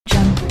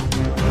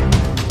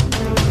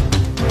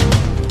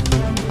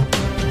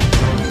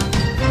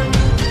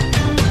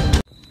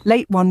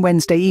Late one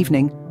Wednesday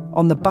evening,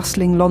 on the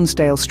bustling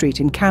Lonsdale Street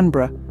in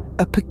Canberra,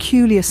 a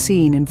peculiar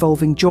scene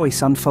involving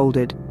Joyce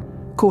unfolded.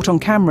 Caught on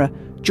camera,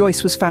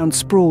 Joyce was found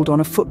sprawled on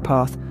a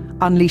footpath,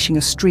 unleashing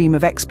a stream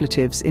of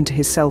expletives into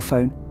his cell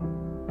phone.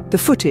 The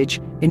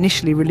footage,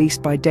 initially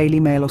released by Daily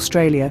Mail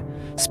Australia,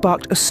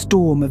 sparked a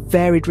storm of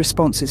varied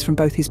responses from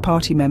both his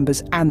party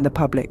members and the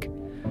public.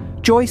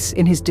 Joyce,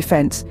 in his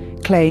defence,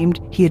 claimed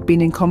he had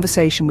been in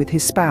conversation with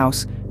his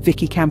spouse,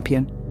 Vikki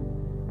Campion.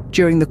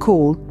 During the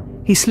call,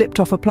 he slipped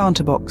off a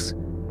planter box,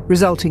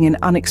 resulting in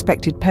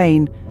unexpected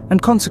pain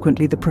and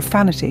consequently the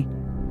profanity.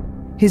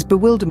 His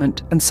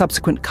bewilderment and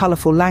subsequent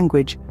colourful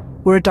language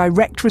were a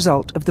direct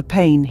result of the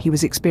pain he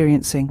was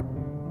experiencing.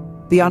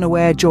 The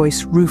unaware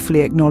Joyce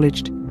ruefully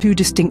acknowledged 2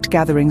 distinct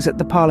gatherings at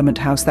the Parliament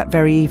House that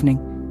very evening.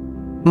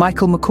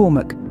 Michael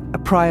McCormack, a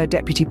prior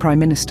Deputy Prime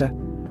Minister,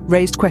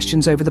 raised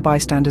questions over the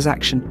bystanders'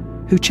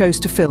 action, who chose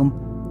to film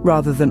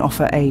rather than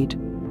offer aid.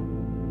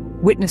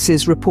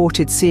 Witnesses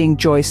reported seeing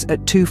Joyce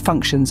at 2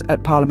 functions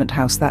at Parliament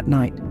House that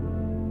night.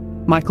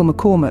 Michael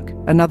McCormack,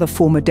 another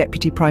former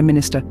Deputy Prime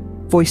Minister,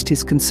 voiced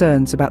his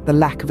concerns about the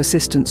lack of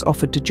assistance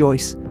offered to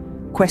Joyce,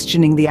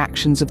 questioning the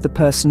actions of the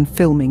person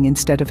filming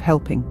instead of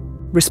helping.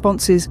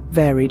 Responses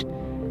varied.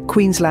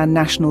 Queensland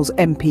Nationals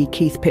MP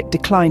Keith Pitt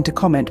declined to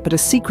comment, but a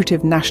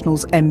secretive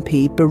Nationals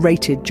MP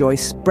berated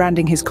Joyce,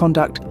 branding his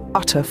conduct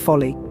utter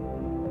folly.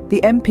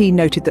 The MP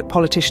noted that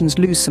politicians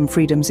lose some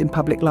freedoms in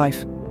public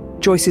life.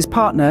 Joyce's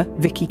partner,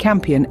 Vikki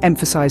Campion,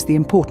 emphasised the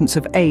importance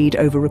of aid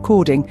over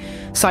recording,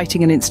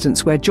 citing an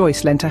instance where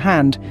Joyce lent a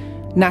hand.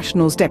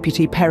 Nationals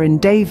Deputy Perrin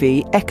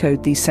Davey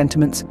echoed these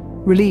sentiments,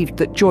 relieved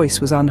that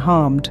Joyce was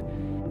unharmed.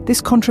 This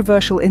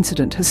controversial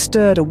incident has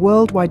stirred a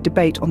worldwide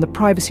debate on the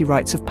privacy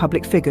rights of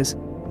public figures,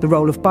 the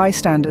role of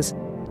bystanders,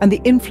 and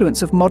the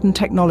influence of modern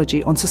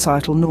technology on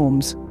societal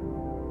norms.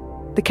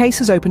 The case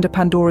has opened a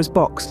Pandora's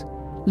box,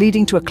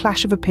 leading to a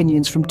clash of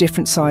opinions from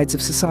different sides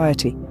of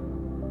society.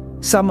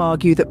 Some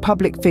argue that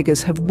public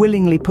figures have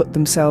willingly put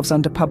themselves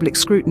under public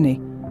scrutiny,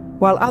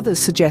 while others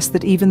suggest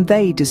that even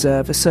they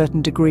deserve a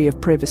certain degree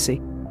of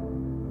privacy.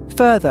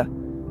 Further,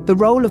 the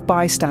role of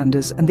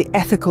bystanders and the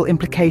ethical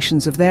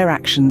implications of their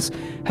actions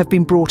have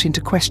been brought into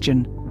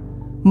question.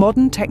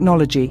 Modern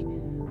technology,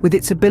 with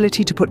its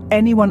ability to put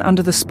anyone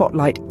under the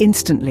spotlight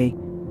instantly,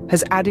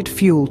 has added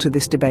fuel to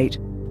this debate.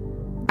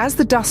 As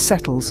the dust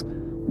settles,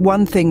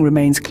 one thing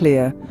remains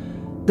clear: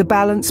 the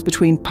balance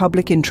between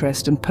public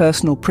interest and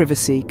personal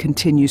privacy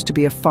continues to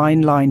be a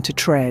fine line to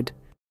tread.